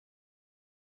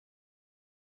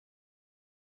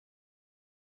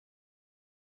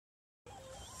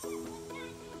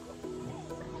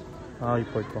아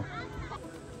이뻐 이뻐.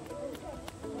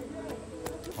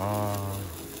 아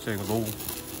진짜 이거 너무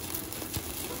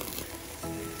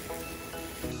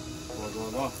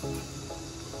좋아.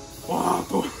 와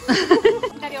또.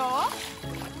 기다려.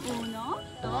 uno,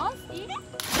 dos, y.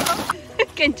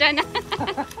 괜찮아.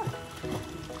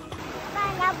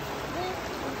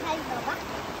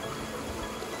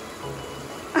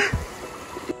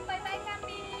 바이바이 까미.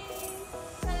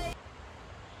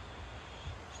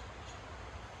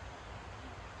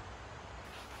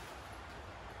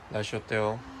 날씨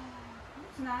어때요?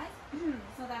 It's nice.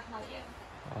 So that hot yet.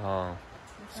 아,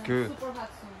 it's good. Super hot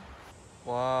soon.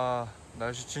 와,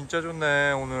 날씨 진짜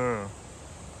좋네 오늘.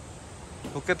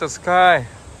 Look at the sky.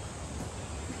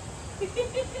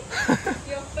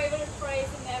 Your favorite phrase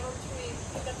in every trip.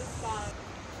 Look at the sky.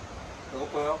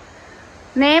 배고파요?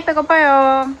 네,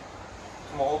 배고파요.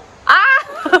 먹어. 아!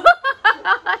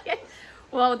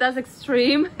 Wow, that's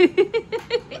extreme.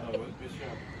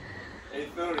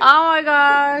 Oh my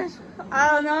gosh. I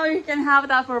don't know if you can have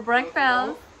that for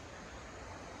breakfast.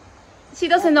 She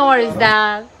doesn't know what is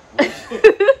that.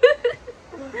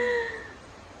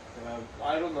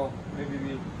 I don't know.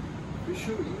 Maybe we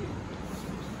should eat.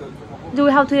 Do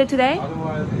we have to eat today?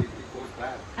 Otherwise it goes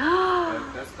bad.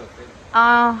 That's the thing.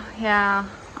 Oh, yeah.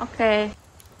 Okay.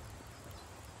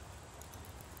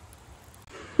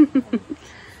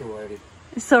 So ready.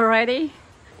 So ready?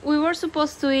 We were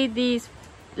supposed to eat this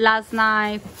last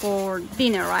night for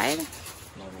dinner, right?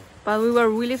 No. But we were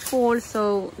really full,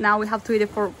 so now we have to eat it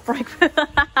for breakfast.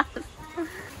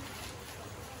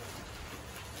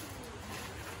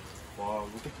 Wow,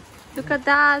 Look at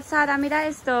that, Sara, mira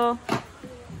esto.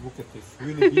 look at this.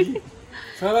 Really big.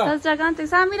 Sarah. That's gigantic.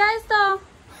 Sara, mira esto.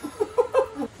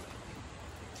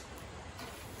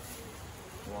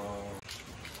 Wow.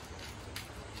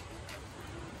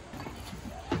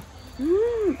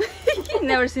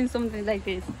 Never seen something like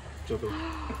this. 저도.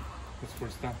 It's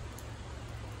first time.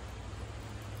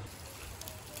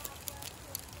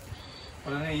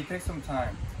 But then it takes some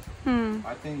time.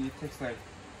 I think it takes like,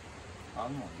 I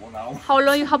don't know, 1 hour. How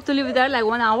long you have to live there? Like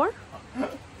 1 hour?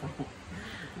 Look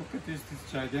at this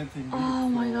gigantic meat. Oh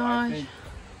my So I gosh. think,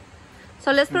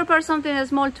 So let's prepare something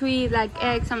small to eat, like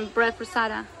eggs and bread for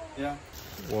Sara. yeah.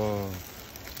 Wow.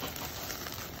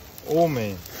 Oh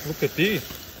man, look at this.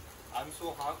 I'm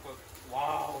so hot, but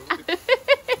wow, look at this.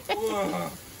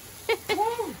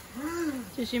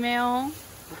 조심해요.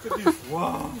 Look at this.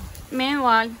 Wow.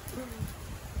 Meanwhile,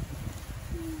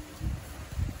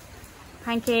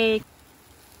 pancake.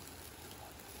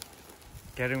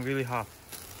 Getting really hot.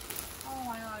 Oh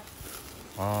my god.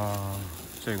 아,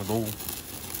 진짜 이거 너무.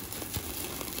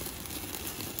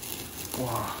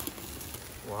 와,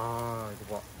 와, 이거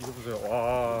봐, 이거 보세요.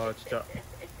 와, 진짜.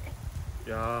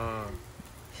 야.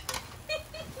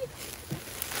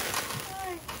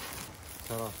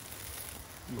 자,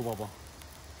 이거 봐봐.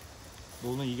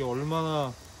 너는 이게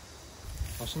얼마나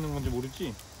맛있는 건지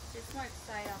모르지? She's more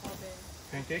excited about it.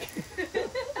 팬케이크?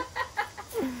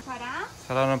 Sara?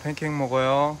 사라는 팬케이크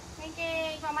먹어요.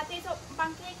 Pancake. Mama taste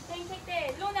pancake. Pancake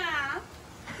de Luna.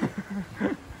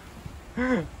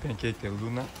 팬케이크 대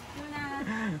루나?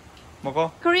 Luna.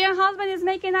 먹어. Korean husband is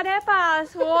making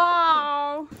arepas.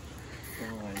 Wow.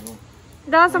 아이고.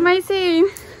 That's amazing.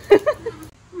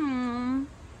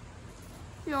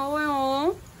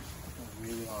 귀여워요.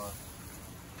 Really hot.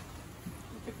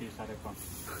 Look at this arepa.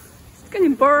 It's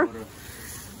getting burnt.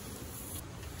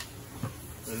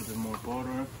 A little bit more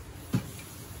butter.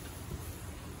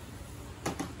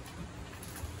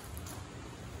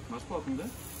 맛있을 것 같은데?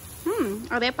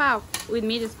 Arepa with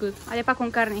meat is good. Arepa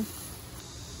con carne.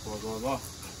 좋아 좋아 좋아.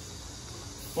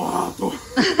 와 또.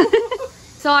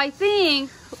 So I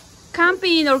think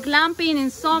camping or glamping in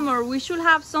summer, we should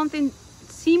have something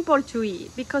simple to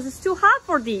eat because it's too hot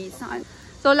for this.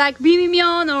 So like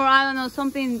bibimbap or I don't know,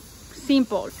 something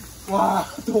simple. 와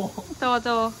더워.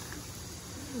 더워.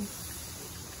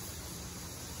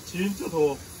 진짜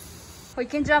더워. We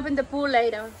can jump in the pool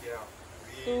later. Yeah.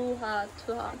 Too hot,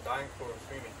 too hot. Dying for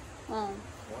swimming. Oh,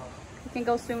 와. we can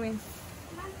go swimming.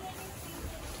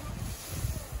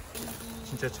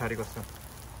 진짜 잘 익었어.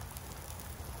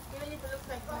 Even if it looks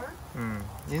like more.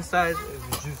 Inside is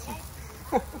juicy.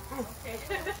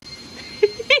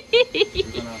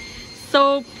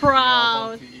 So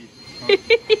proud.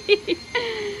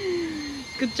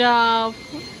 Good job.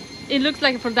 It looks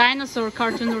like for dinosaur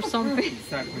cartoon or something.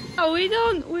 Exactly. Oh, we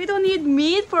don't eat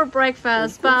meat for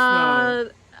breakfast, Of course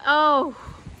but oh.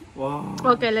 Wow.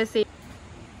 Okay, let's see.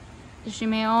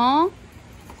 조심해요.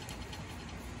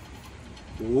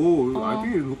 Oh, I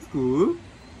think it looks good.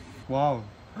 Wow.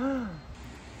 Oh,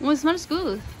 it smells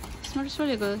good. It smells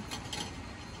really good.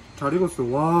 잘 익었어.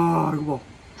 와, 이거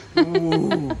봐.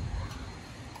 오.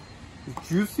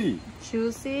 juicy.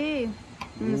 Juicy.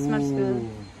 Smells good.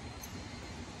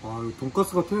 와, 이거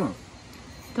돈가스 같아.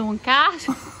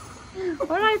 돈까스?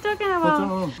 What are you talking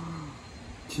about? 맞잖아.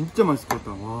 진짜 맛있을 것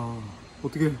같다. 와,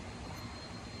 어떻게?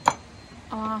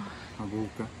 Oh,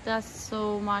 먹을까? that's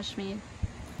so much meat.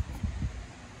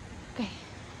 Okay.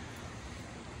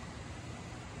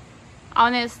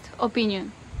 Honest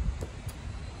opinion.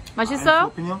 맛있어요?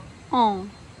 opinion? 어.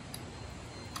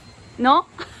 No?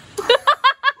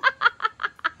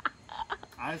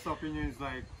 Honest opinion is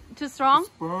like Too strong?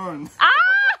 it's burn. Ah!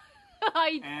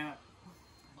 And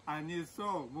I need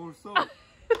salt, more salt.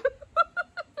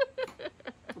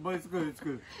 But it's good, it's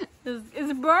good.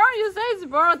 It's burn? You say it's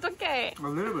burn. 어떡해? A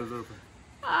little bit, a little bit.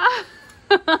 Ah.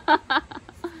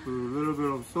 A little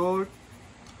bit of salt.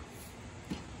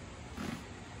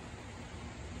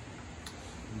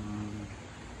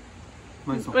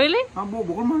 맛있어. Really? 뭐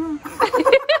먹을만해.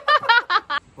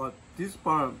 But this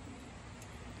part.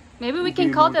 Maybe we would can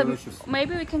be call more the delicious.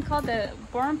 maybe we can call the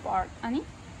burn part. 아니?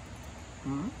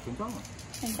 괜찮아.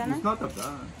 괜찮아? It's not that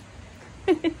bad.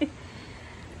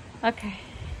 Okay.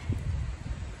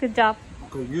 Good job.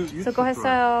 Okay, you should try.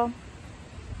 수고했어요.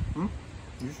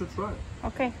 You should try.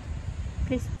 Okay.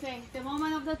 Please. Okay, the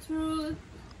moment of the truth.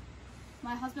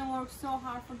 My husband worked so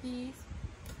hard for this.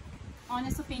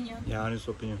 Honest opinion. Yeah, honest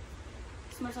opinion.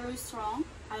 Smells are really strong.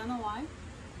 I don't know why.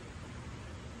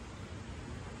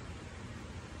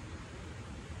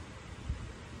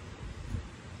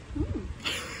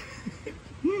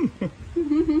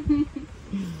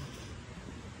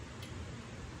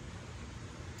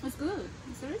 It's good.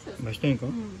 It's delicious. 맛있다니까.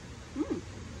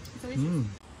 It's delicious.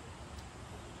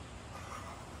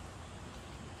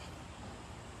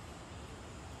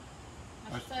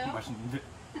 맛있어요? 맛있는데.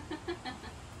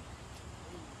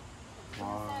 와,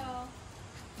 맛있어요.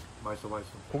 맛있어,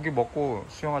 맛있어. 고기 먹고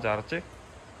수영하지, 알았지?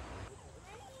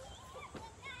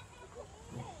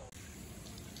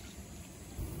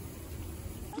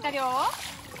 기다려.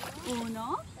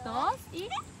 Uno, dos, y.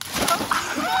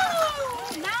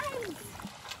 Nice.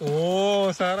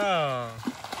 오, 사라.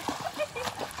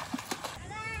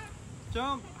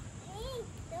 점.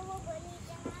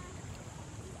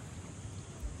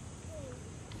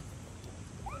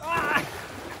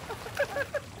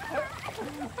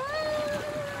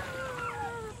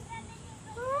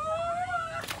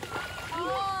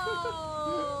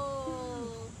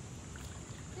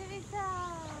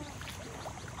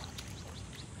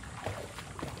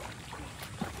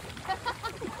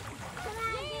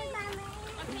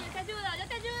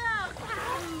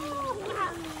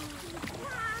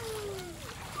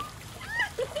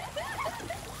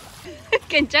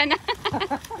 괜찮아.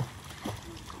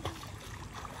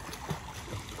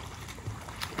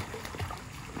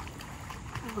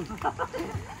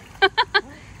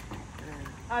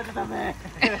 아, 잠깐만.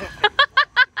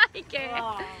 이게.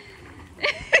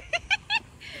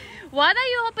 What are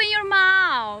you opening your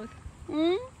mouth?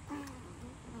 Hmm?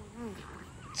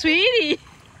 Sweetie.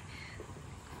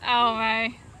 Oh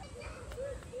my.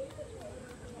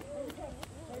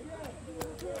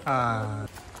 아.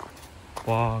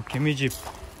 와, 개미집.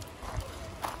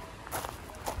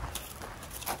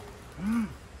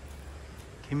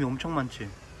 개미 엄청 많지?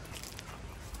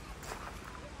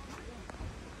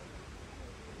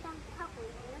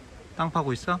 땅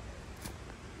파고 있어?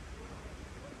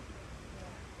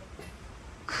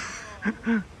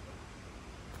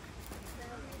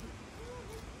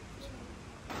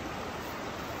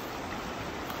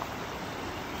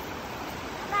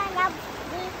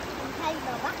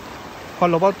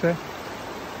 팔 넣어봐도 돼.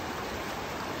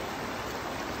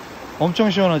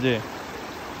 엄청 시원하지?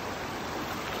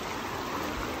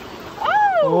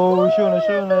 오, 시원해,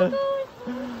 시원해.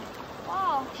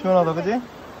 시원하다, 그지?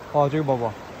 아, 저기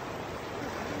봐봐.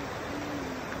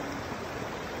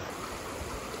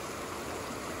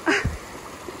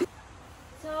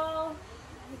 So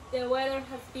the weather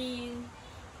has been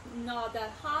not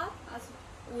that hot as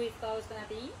we thought it was gonna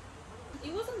be.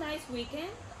 It was a nice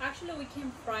weekend. Actually, we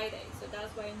came Friday, so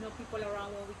that's why no people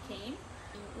around when we came.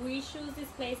 We chose this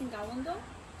place in Gaondo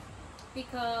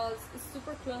because it's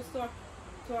super close to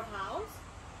our house,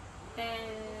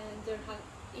 and it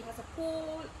has a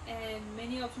pool and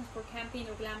many options for camping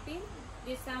or glamping.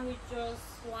 This time we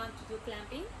just want to do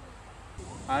glamping.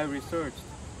 I researched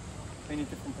many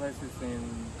different places in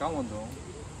강원도.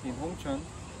 In 홍천,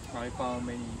 I found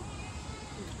many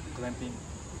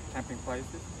camping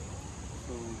places.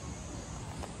 So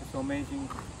it's amazing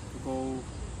to go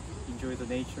enjoy the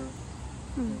nature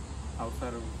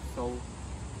outside of Seoul,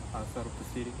 outside of the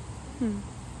city.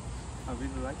 I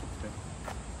really like it today.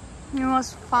 It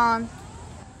was fun.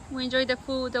 We enjoyed the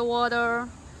food, the water,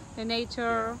 the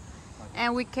nature,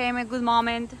 and we came at a good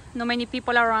moment. Not many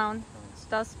people around. So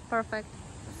that's perfect.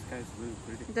 The sky is really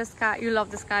pretty. The sky, you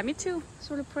love the sky. Me too. It's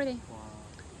really pretty. Wow.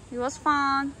 It was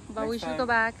fun, but we Next should time- go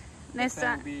back. Next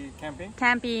time we'll be camping.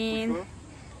 Camping. For sure.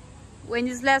 When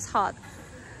it's less hot.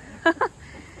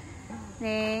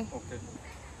 네. 오케이.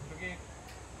 여기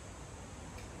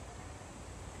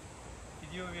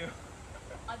비디오 뷰.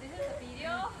 This is a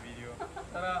video. 비디오.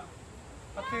 따라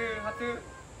하트.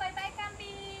 Bye bye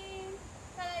camping.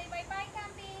 Bye bye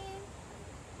camping.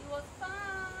 It was fun.